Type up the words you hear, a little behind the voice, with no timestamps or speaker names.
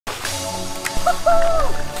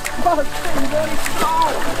Oh, it's getting very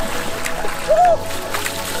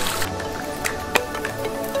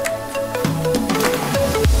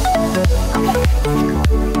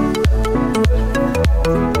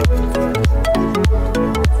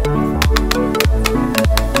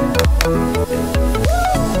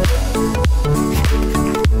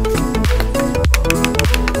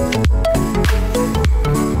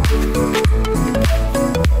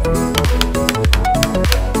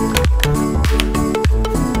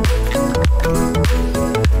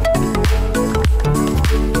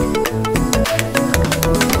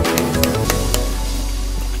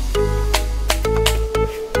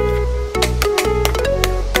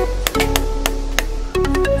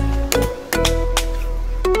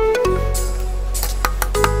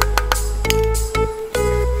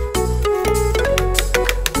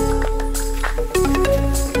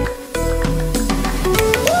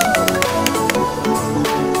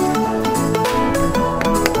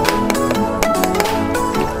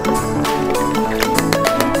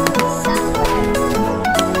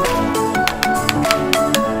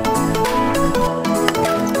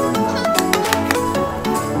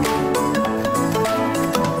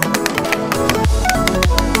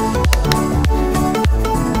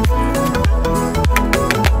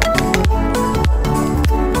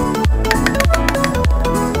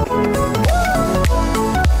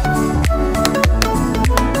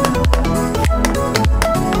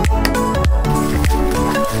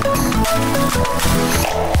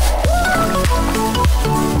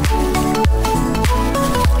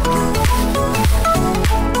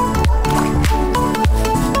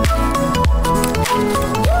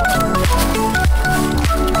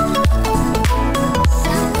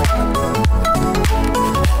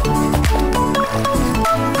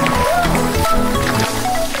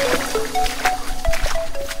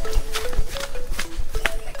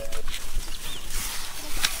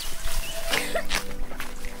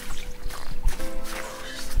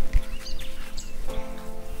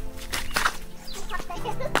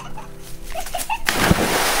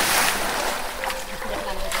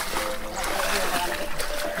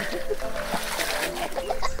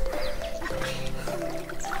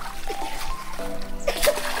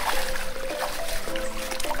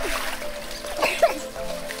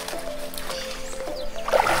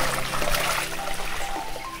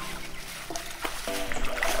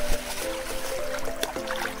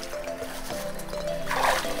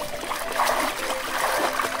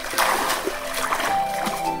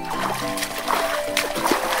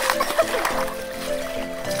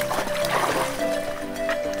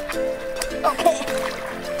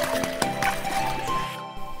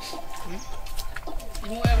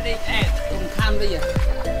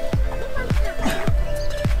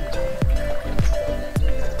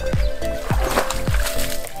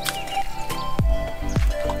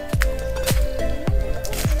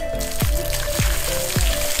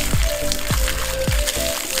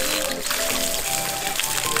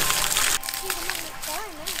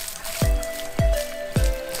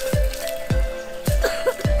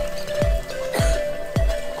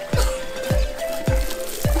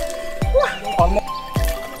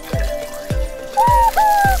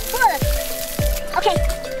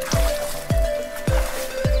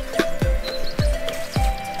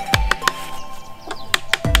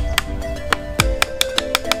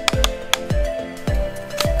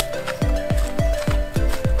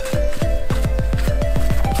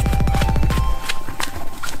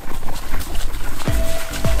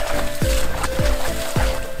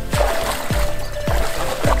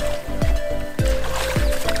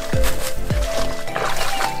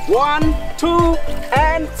One, two,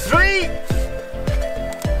 and three.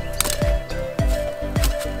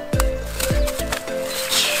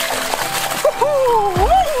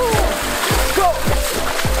 Go,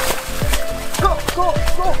 go, go,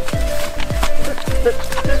 go.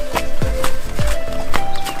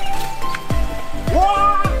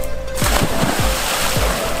 One.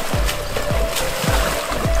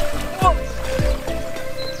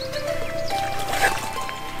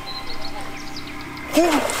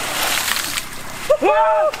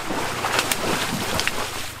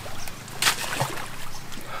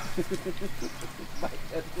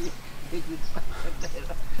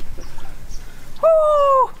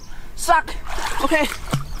 Woo! Suck! Okay,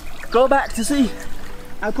 go back to sea.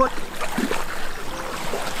 I put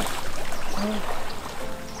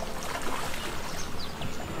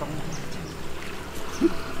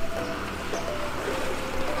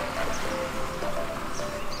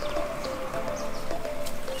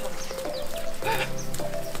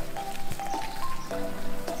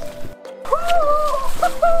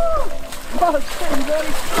Oh, it's getting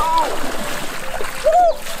very strong.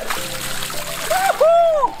 Woo!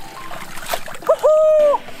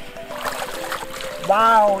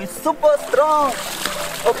 Wow, it's super strong.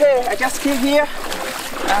 Okay, I just keep here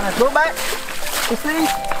and I go back to see.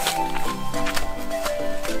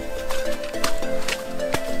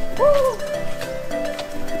 Woo.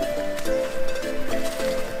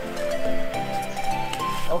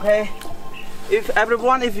 Okay,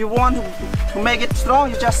 if you want to make it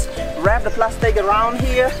strong, you just wrap the plastic around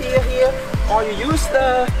here, or you use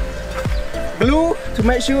the glue to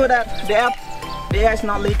make sure that the air is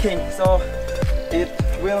not leaking, so it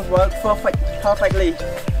will work perfectly.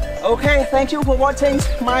 Okay, thank you for watching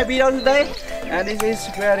my video today, and this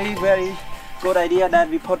is very good idea that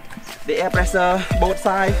we put the air pressure both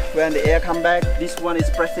sides. When the air come back, this one is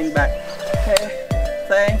pressing back. Okay,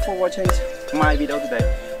 thanks for watching my video today.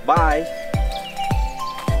 Bye.